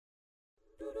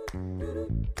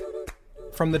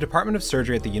From the Department of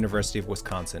Surgery at the University of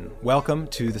Wisconsin, welcome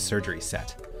to The Surgery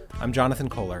Set. I'm Jonathan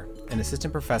Kohler, an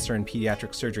assistant professor in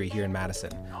pediatric surgery here in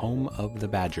Madison, home of the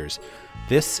Badgers.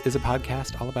 This is a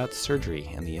podcast all about surgery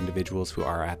and the individuals who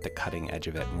are at the cutting edge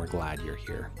of it, and we're glad you're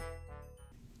here.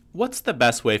 What's the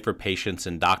best way for patients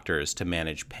and doctors to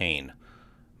manage pain?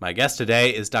 My guest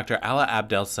today is Dr. Ala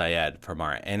Abdel-Sayed from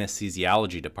our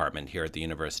anesthesiology department here at the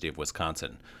University of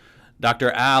Wisconsin.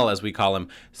 Dr. Al, as we call him,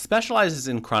 specializes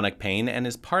in chronic pain and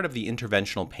is part of the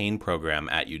interventional pain program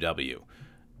at UW.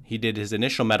 He did his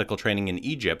initial medical training in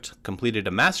Egypt, completed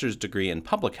a master's degree in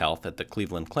public health at the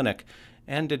Cleveland Clinic,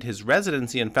 and did his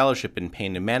residency and fellowship in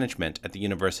pain management at the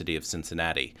University of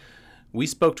Cincinnati. We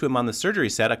spoke to him on the surgery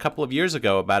set a couple of years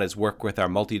ago about his work with our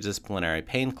multidisciplinary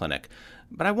pain clinic,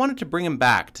 but I wanted to bring him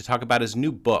back to talk about his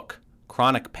new book,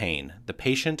 Chronic Pain: The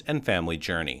Patient and Family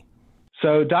Journey.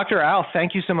 So, Dr. Al,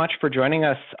 thank you so much for joining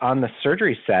us on the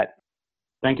surgery set.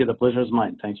 Thank you. The pleasure is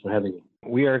mine. Thanks for having me.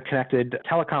 We are connected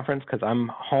teleconference because I'm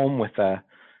home with a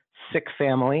sick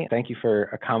family. Thank you for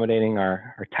accommodating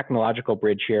our technological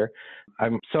bridge here.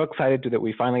 I'm so excited that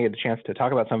we finally get a chance to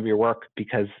talk about some of your work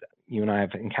because you and I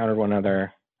have encountered one another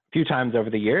a few times over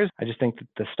the years. I just think that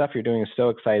the stuff you're doing is so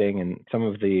exciting, and some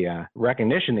of the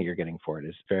recognition that you're getting for it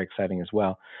is very exciting as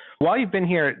well. While you've been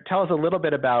here, tell us a little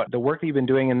bit about the work that you've been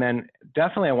doing, and then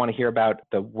definitely I want to hear about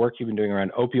the work you've been doing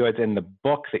around opioids and the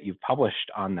book that you've published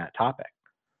on that topic.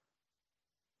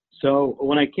 So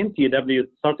when I came to UW, it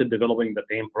started developing the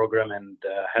pain program and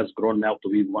has grown now to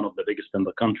be one of the biggest in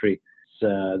the country.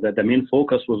 The main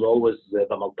focus was always the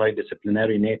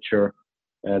multidisciplinary nature.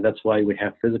 That's why we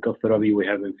have physical therapy, we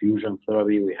have infusion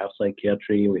therapy, we have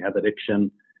psychiatry, we have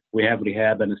addiction, we have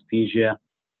rehab, anesthesia,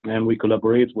 and we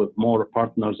collaborate with more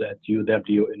partners at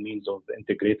UW in means of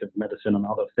integrative medicine and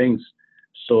other things.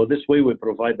 So this way we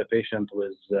provide the patient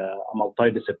with a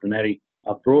multidisciplinary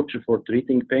approach for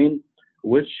treating pain,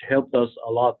 which helped us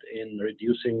a lot in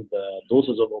reducing the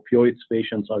doses of opioids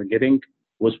patients are getting,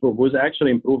 was actually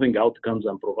improving outcomes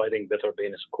and providing better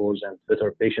pain scores and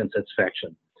better patient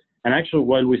satisfaction. And actually,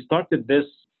 while we started this,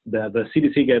 the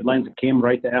CDC guidelines came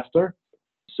right after.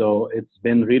 So it's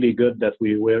been really good that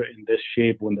we were in this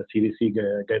shape when the CDC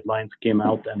guidelines came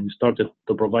out, and we started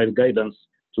to provide guidance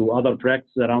to other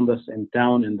practices around us in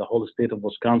town in the whole state of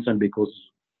Wisconsin, because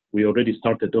we already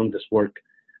started doing this work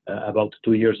about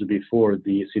 2 years before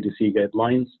the CDC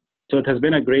guidelines. So it has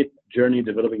been a great journey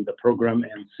developing the program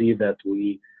and see that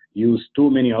we use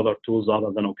too many other tools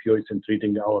other than opioids in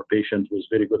treating our patients with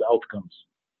very good outcomes.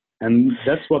 And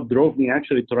that's what drove me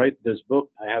actually to write this book.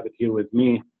 I have it here with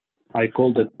me. I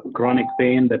called it Chronic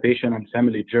Pain: The Patient and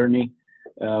Family Journey,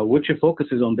 which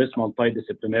focuses on this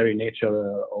multidisciplinary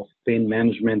nature of pain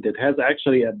management. It has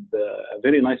actually a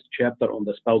very nice chapter on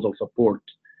the spousal support,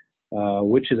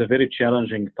 which is a very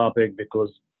challenging topic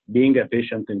because being a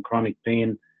patient in chronic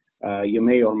pain, you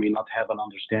may or may not have an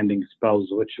understanding spouse,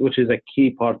 which is a key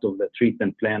part of the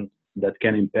treatment plan that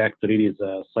can impact really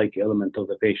the psych element of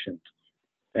the patient.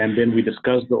 And then we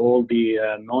discussed all the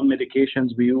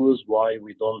non-medications we use, why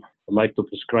we don't like to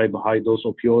prescribe high-dose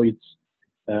opioids,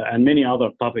 and many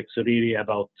other topics really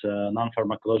about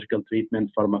non-pharmacological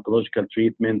treatment, pharmacological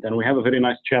treatment. And we have a very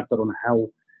nice chapter on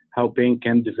how pain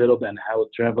can develop and how it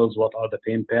travels, what are the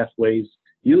pain pathways,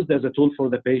 used as a tool for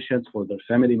the patients, for their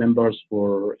family members,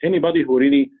 for anybody who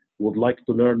really would like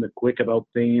to learn quick about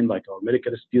pain, like our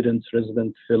medical students,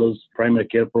 residents, fellows, primary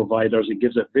care providers. It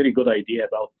gives a very good idea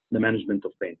about the management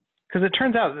of pain. Because it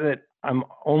turns out that I'm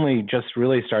only just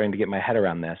really starting to get my head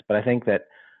around this, but I think that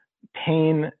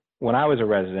pain, when I was a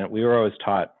resident, we were always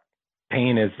taught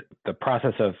pain is the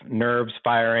process of nerves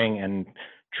firing and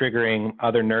triggering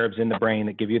other nerves in the brain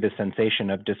that give you the sensation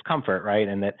of discomfort, right?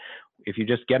 And that if you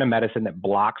just get a medicine that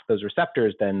blocks those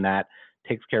receptors, then that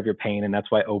takes care of your pain, and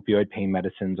that's why opioid pain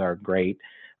medicines are great.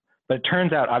 But it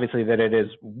turns out, obviously, that it is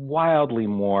wildly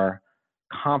more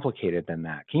complicated than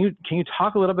that. Can you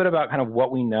talk a little bit about kind of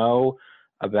what we know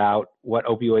about what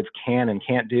opioids can and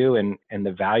can't do, and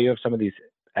the value of some of these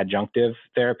adjunctive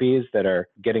therapies that are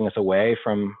getting us away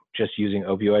from just using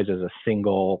opioids as a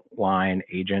single line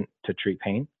agent to treat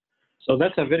pain? So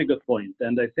that's a very good point.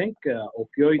 And I think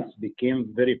opioids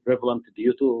became very prevalent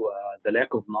due to the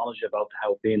lack of knowledge about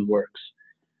how pain works.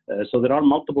 So there are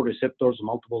multiple receptors,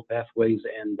 multiple pathways,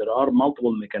 and there are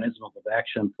multiple mechanisms of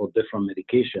action for different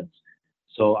medications.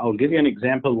 So I'll give you an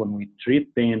example. When we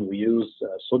treat pain, we use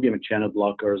sodium channel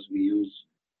blockers, we use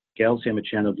calcium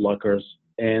channel blockers,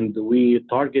 and we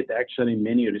target actually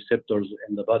many receptors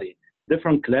in the body.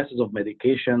 Different classes of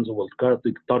medications will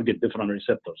target different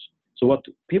receptors. So what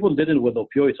people did with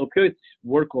opioids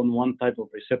work on one type of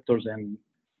receptors, and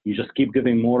You just keep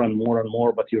giving more and more and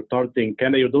more, but you're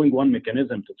you're doing one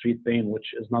mechanism to treat pain, which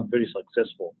is not very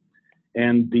successful.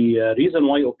 And the reason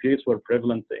why opioids were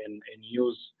prevalent in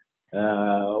use,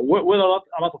 with a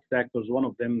lot of factors. One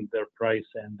of them, their price,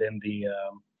 and then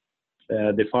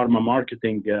the pharma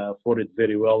marketing for it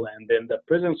very well, and then the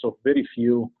presence of very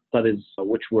few studies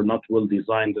which were not well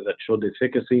designed that showed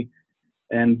efficacy,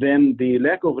 and then the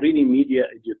lack of really media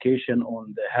education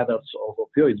on the hazards of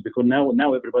opioids, because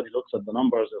now everybody looks at the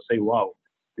numbers and say, wow,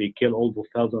 they kill all those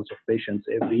thousands of patients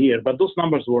every year, but those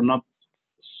numbers were not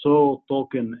so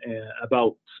talking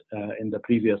about in the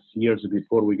previous years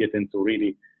before we get into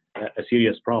really a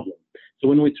serious problem. So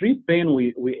when we treat pain,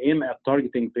 we aim at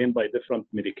targeting pain by different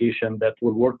medication that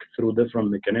will work through different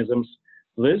mechanisms.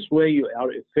 This way you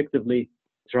are effectively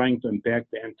trying to impact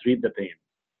and treat the pain.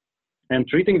 And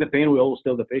treating the pain, we always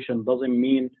tell the patient, doesn't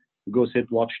mean go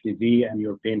sit, watch TV, and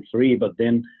you're pain-free. But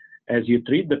then as you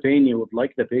treat the pain, you would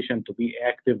like the patient to be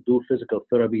active, do physical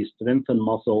therapy, strengthen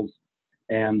muscles,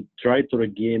 and try to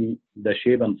regain the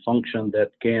shape and function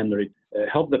that can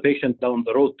help the patient down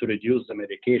the road to reduce the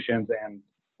medications and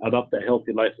adopt a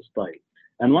healthy lifestyle.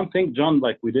 And one thing, John,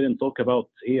 like we didn't talk about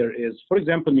here is, for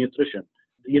example, nutrition.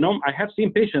 I have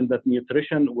seen patients that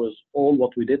nutrition was all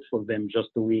what we did for them, just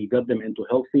we got them into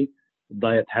healthy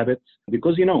diet habits,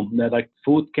 because that like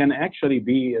food can actually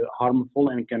be harmful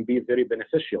and can be very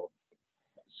beneficial.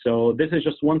 So this is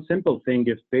just one simple thing.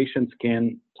 If patients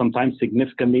can sometimes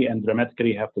significantly and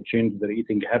dramatically have to change their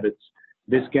eating habits,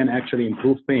 this can actually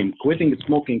improve pain. Quitting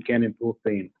smoking can improve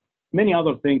pain. Many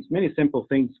other things, many simple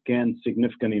things can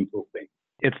significantly improve pain.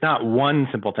 It's not one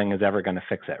simple thing is ever going to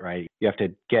fix it, right? You have to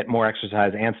get more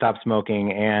exercise and stop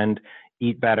smoking and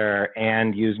eat better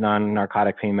and use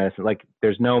non-narcotic pain medicine. Like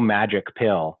there's no magic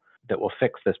pill that will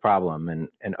fix this problem.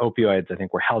 And opioids, I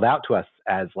think, were held out to us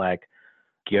as like,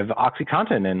 give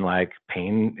OxyContin and like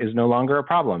pain is no longer a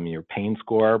problem. Your pain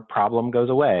score problem goes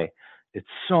away. It's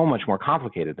so much more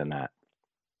complicated than that.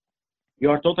 You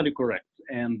are totally correct.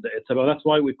 And that's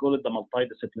why we call it the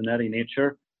multidisciplinary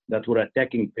nature, that we're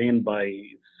attacking pain by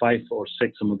 5 or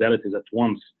 6 modalities at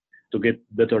once to get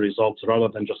better results rather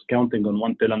than just counting on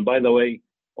one pill. And by the way,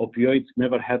 opioids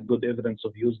never had good evidence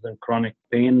of use in chronic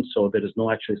pain, so there is no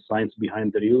actual science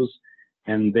behind their use.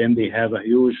 And then they have a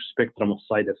huge spectrum of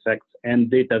side effects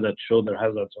and data that show their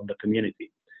hazards on the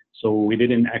community. So we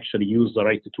didn't actually use the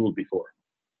right tool before.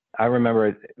 I remember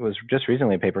it was just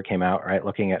recently a paper came out, right,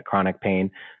 looking at chronic pain,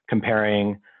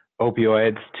 comparing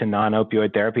opioids to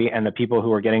non-opioid therapy, and the people who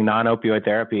were getting non-opioid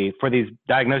therapy for these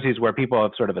diagnoses where people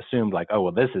have sort of assumed like, oh,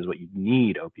 well, this is what you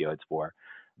need opioids for.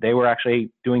 They were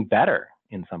actually doing better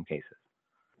in some cases.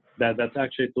 That's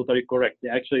actually totally correct.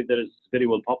 Actually, there is very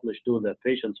well published too that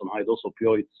patients on high dose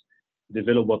opioids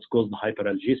develop what's called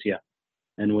hyperalgesia.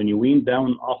 And when you wean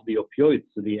down off the opioids,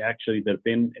 their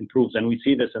pain improves. And we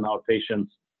see this in our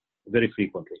patients very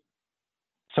frequently.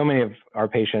 So many of our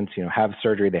patients, have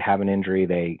surgery, they have an injury,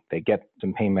 they get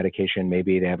some pain medication,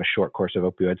 maybe they have a short course of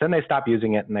opioids, and they stop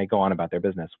using it and they go on about their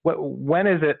business. When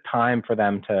is it time for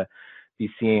them to be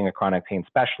seeing a chronic pain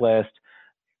specialist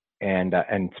and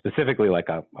specifically like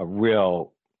a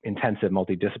real intensive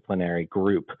multidisciplinary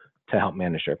group to help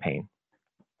manage their pain?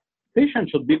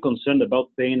 Patients should be concerned about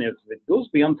pain if it goes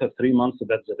beyond the 3 months.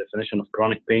 That's the definition of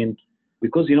chronic pain,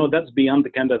 because that's beyond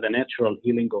the natural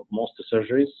healing of most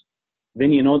surgeries.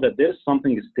 Then that there's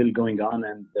something still going on,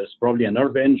 and there's probably a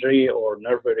nerve injury or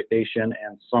nerve irritation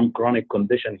and some chronic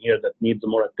condition here that needs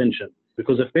more attention.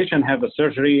 Because if patient have a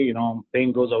surgery,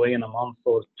 pain goes away in a month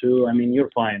or 2, you're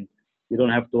fine. You don't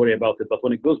have to worry about it. But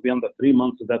when it goes beyond the 3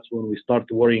 months, that's when we start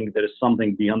worrying there is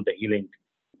something beyond the healing.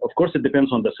 Of course, it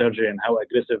depends on the surgery and how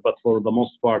aggressive, but for the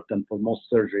most part and for most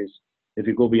surgeries, if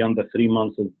you go beyond the 3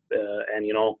 months and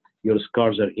your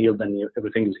scars are healed and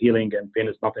everything is healing and pain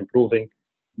is not improving,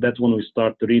 that's when we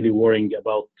start really worrying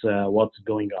about what's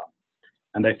going on.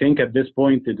 And I think at this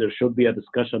point, there should be a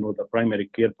discussion with the primary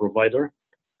care provider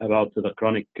about the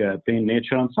chronic pain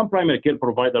nature. And some primary care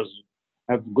providers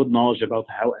have good knowledge about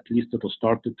how at least to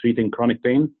start treating chronic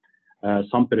pain.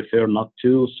 Some prefer not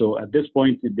to. So at this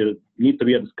point, there needs to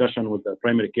be a discussion with the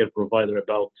primary care provider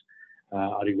about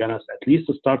are you going to at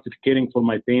least start caring for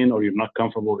my pain, or you're not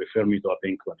comfortable, refer me to a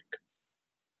pain clinic.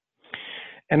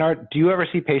 And do you ever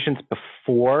see patients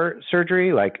before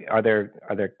surgery? Like, are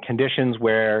there conditions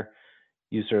where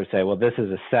you sort of say, well, this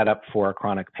is a setup for a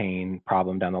chronic pain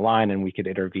problem down the line, and we could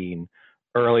intervene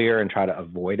earlier and try to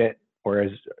avoid it? Or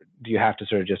do you have to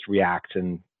sort of just react,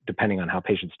 and depending on how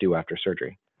patients do after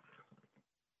surgery?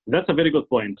 That's a very good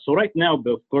point. So right now,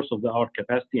 of course, of our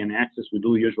capacity and access, we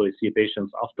do usually see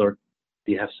patients after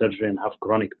they have surgery and have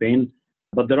chronic pain.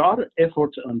 But there are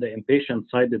efforts on the inpatient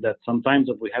side that sometimes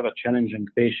if we have a challenging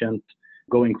patient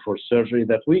going for surgery,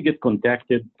 that we get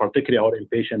contacted, particularly our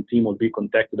inpatient team will be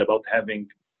contacted about having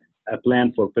a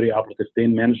plan for perioperative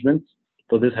pain management.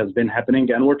 So this has been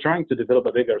happening, and we're trying to develop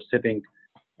a bigger setting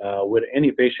where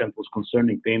any patient with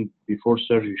concerning pain before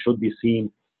surgery should be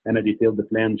seen and a detailed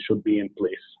plan should be in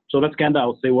place. So that's kind of, I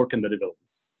would say, work in the development.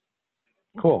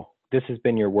 Cool. This has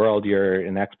been your world. You're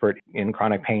an expert in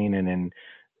chronic pain and in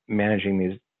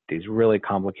managing these really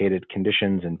complicated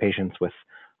conditions and patients with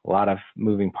a lot of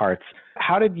moving parts.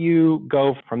 How did you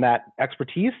go from that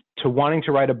expertise to wanting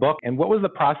to write a book? And what was the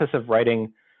process of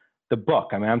writing the book?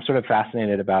 I mean, I'm sort of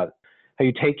fascinated about how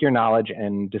you take your knowledge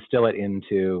and distill it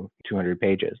into 200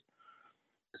 pages.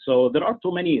 So there are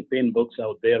too many pain books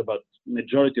out there, but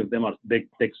majority of them are big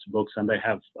textbooks, and I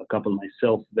have a couple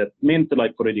myself that meant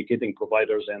like for educating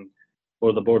providers and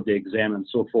for the board the exam and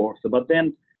so forth. But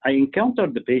then I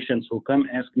encountered the patients who come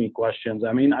ask me questions.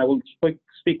 I mean, I will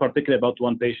speak particularly about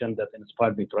one patient that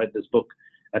inspired me to write this book.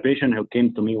 A patient who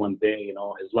came to me one day,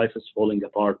 his life is falling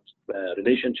apart,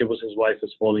 relationship with his wife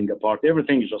is falling apart,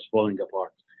 everything is just falling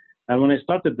apart. And when I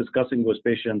started discussing with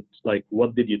patients, like,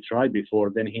 what did you try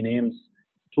before? Then he names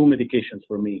 2 medications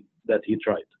for me that he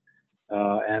tried.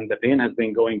 And the pain has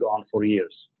been going on for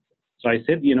years. So I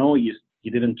said,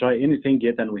 you didn't try anything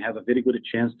yet, and we have a very good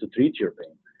chance to treat your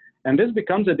pain. And this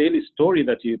becomes a daily story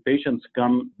that your patients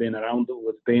been around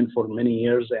with pain for many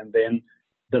years, and then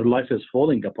their life is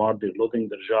falling apart, they're losing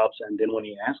their jobs. And then when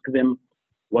you ask them,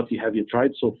 what have you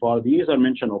tried so far? These are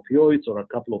mentioned opioids or a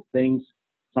couple of things.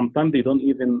 Sometimes they don't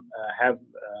even have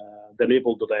the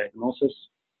label to diagnosis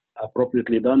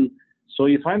appropriately done. So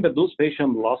you find that those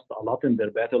patients lost a lot in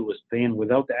their battle with pain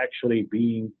without actually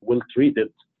being well treated.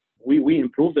 We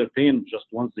improve their pain just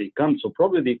once they come. So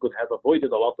probably they could have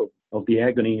avoided a lot of the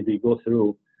agony they go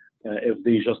through if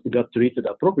they just got treated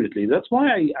appropriately. That's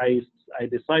why I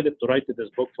decided to write this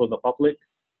book for the public.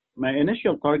 My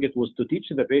initial target was to teach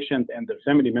the patient and their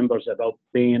family members about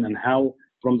pain and how,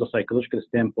 from the psychological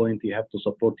standpoint, you have to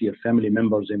support your family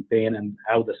members in pain, and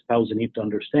how the spouse need to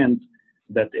understand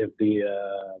that if the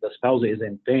spouse is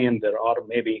in pain, there are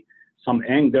maybe some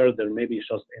anger, there may be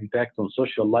just impact on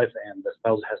social life, and the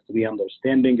spouse has to be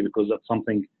understanding, because that's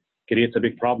something creates a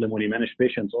big problem when you manage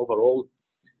patients overall.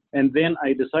 And then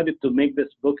I decided to make this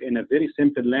book in a very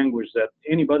simple language that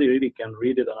anybody really can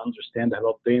read it and understand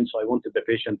about pain. So I wanted the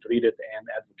patient to read it and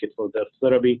advocate for their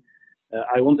therapy.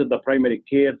 I wanted the primary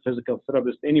care, physical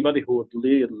therapist, anybody who would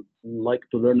really like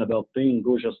to learn about pain,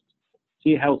 go just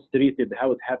see how it's treated,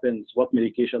 how it happens, what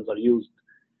medications are used,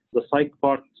 the psych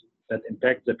part that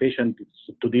impacts the patient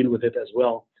to deal with it as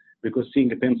well, because seeing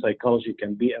a pain psychology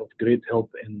can be of great help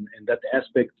in that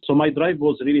aspect. So my drive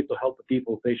was really to help the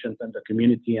people, patients, and the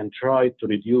community, and try to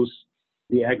reduce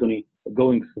the agony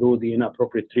going through the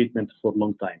inappropriate treatment for a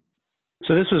long time.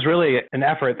 So this was really an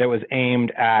effort that was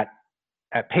aimed at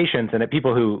patients and at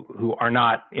people who are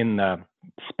not in the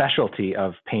specialty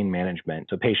of pain management,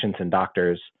 so patients and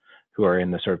doctors who are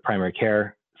in the sort of primary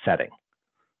care setting.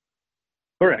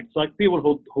 Correct. It's like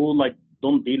people who like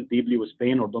don't deal deeply with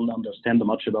pain or don't understand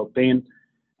much about pain.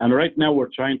 And right now we're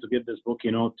trying to get this book,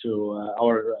 to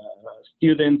our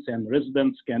students and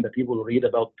residents and the people who read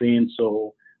about pain.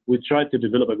 So we try to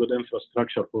develop a good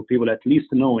infrastructure for people at least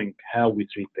knowing how we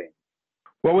treat pain.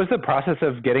 What was the process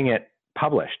of getting it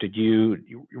published? Did you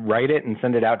write it and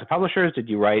send it out to publishers? Did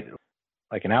you write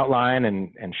like an outline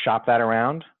and shop that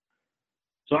around?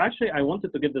 So actually, I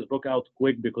wanted to get this book out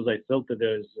quick because I felt that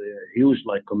there's a huge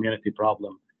community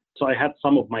problem. So I had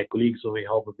some of my colleagues who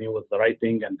helped me with the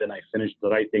writing, and then I finished the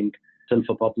writing,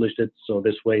 self-published it. So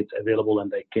this way it's available,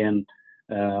 and I can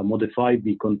modify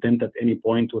the content at any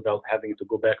point without having to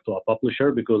go back to a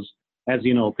publisher, because as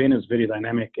you know, pain is very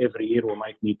dynamic. Every year we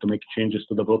might need to make changes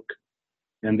to the book.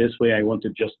 And this way I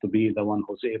wanted just to be the one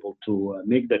who's able to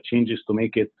make the changes to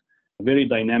make it very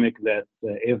dynamic, that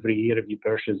every year if you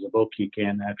purchase a book, you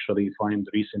can actually find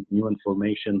recent new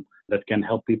information that can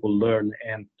help people learn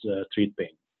and treat pain.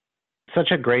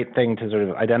 Such a great thing to sort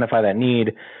of identify that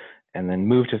need and then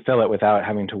move to fill it without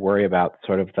having to worry about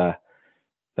sort of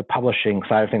the publishing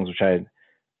side of things, which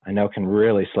I know can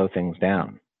really slow things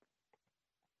down.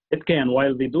 It can.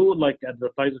 While they do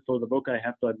advertise for the book, I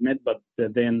have to admit, but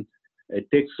then it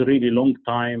takes a really long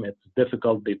time. It's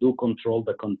difficult. They do control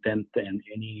the content and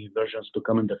any versions to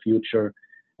come in the future.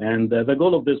 And the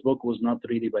goal of this book was not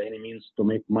really by any means to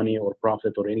make money or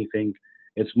profit or anything.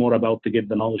 It's more about to get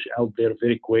the knowledge out there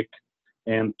very quick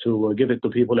and to give it to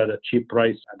people at a cheap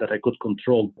price that I could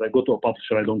control. If I go to a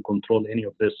publisher, I don't control any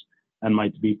of this and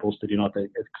might be posted, at an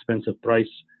expensive price.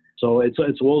 So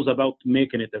it's always about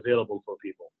making it available for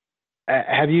people.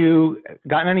 Have you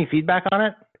gotten any feedback on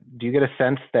it? Do you get a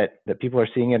sense that people are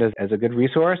seeing it as a good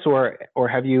resource, or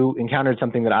have you encountered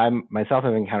something that I myself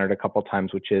have encountered a couple of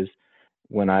times, which is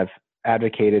when I've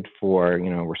advocated for,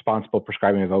 responsible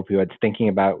prescribing of opioids, thinking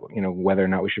about, whether or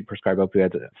not we should prescribe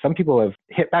opioids. Some people have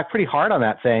hit back pretty hard on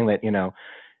that, saying that,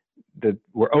 that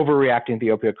we're overreacting to the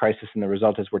opioid crisis, and the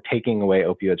result is we're taking away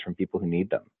opioids from people who need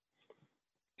them.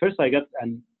 First, I got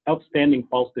an outstanding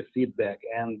positive feedback.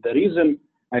 And the reason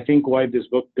I think why this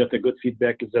book got a good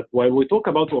feedback is that while we talk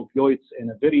about opioids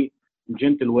in a very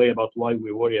gentle way about why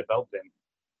we worry about them,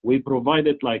 we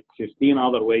provided like 15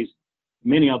 other ways,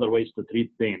 many other ways to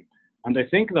treat pain. And I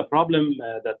think the problem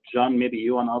that John, maybe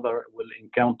you and others will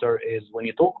encounter is when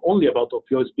you talk only about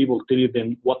opioids, people tell you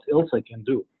then what else I can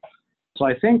do. So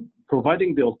I think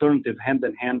providing the alternative hand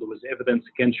in hand with evidence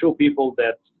can show people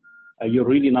that you're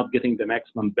really not getting the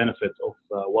maximum benefit of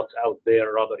what's out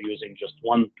there, rather using just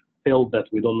one pill that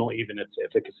we don't know even its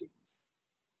efficacy.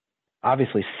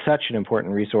 Obviously, such an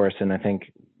important resource, and I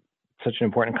think such an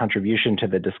important contribution to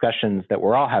the discussions that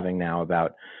we're all having now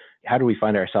about how do we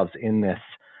find ourselves in this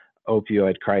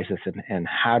opioid crisis, and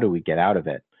how do we get out of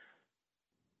it?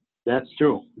 That's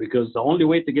true, because the only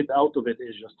way to get out of it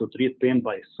is just to treat pain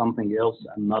by something else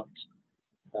and not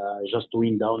just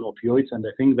wean down opioids. And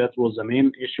I think that was the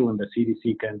main issue when the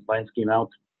CDC guidelines came out.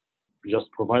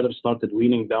 Just providers started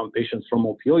weaning down patients from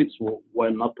opioids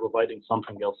while not providing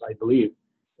something else. I believe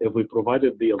if we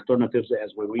provided the alternatives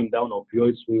as we wean down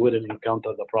opioids, we wouldn't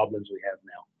encounter the problems we have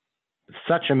now.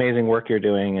 Such amazing work you're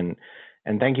doing, and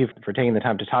thank you for taking the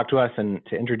time to talk to us and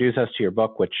to introduce us to your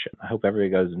book, which I hope everybody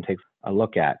goes and takes a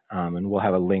look at. And we'll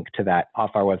have a link to that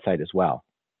off our website as well.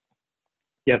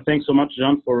 Yeah, thanks so much,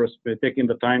 John, for taking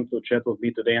the time to chat with me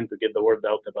today and to get the word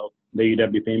out about the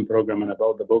UW Pain Program and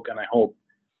about the book. And I hope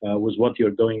with what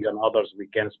you're doing and others, we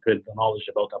can spread the knowledge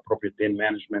about appropriate pain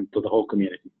management to the whole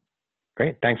community.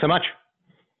 Great. Thanks so much.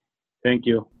 Thank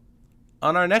you.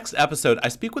 On our next episode, I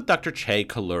speak with Dr. Che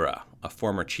Kalura, a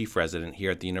former chief resident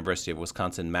here at the University of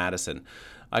Wisconsin-Madison.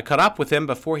 I caught up with him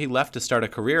before he left to start a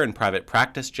career in private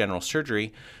practice general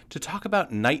surgery to talk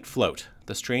about night float,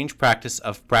 the strange practice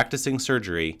of practicing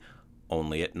surgery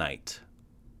only at night.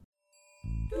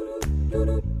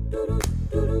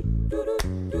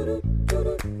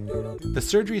 The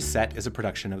Surgery Set is a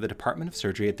production of the Department of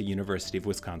Surgery at the University of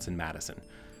Wisconsin-Madison.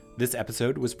 This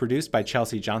episode was produced by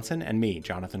Chelsea Johnson and me,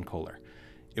 Jonathan Kohler.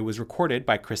 It was recorded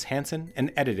by Chris Hansen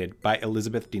and edited by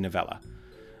Elizabeth DiNovella.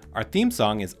 Our theme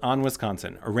song is On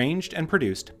Wisconsin, arranged and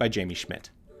produced by Jamie Schmidt.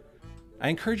 I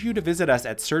encourage you to visit us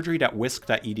at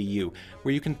surgery.wisc.edu,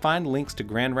 where you can find links to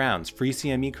grand rounds, free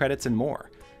CME credits, and more.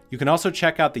 You can also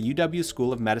check out the UW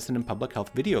School of Medicine and Public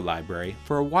Health video library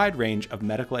for a wide range of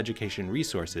medical education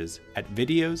resources at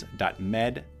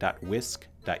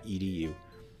videos.med.wisc.edu.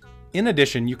 In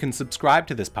addition, you can subscribe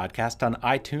to this podcast on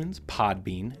iTunes,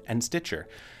 Podbean, and Stitcher.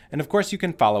 And of course, you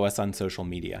can follow us on social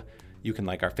media. You can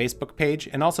like our Facebook page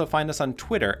and also find us on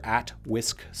Twitter at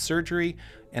Wisc Surgery,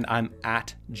 and I'm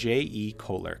at J.E.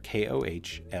 Kohler,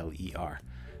 Kohler.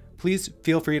 Please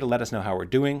feel free to let us know how we're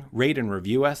doing, rate and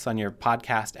review us on your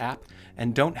podcast app,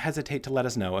 and don't hesitate to let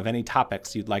us know of any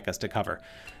topics you'd like us to cover.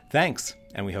 Thanks,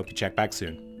 and we hope you check back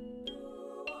soon.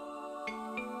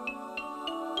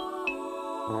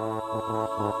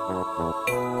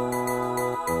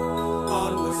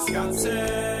 On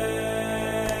Wisconsin.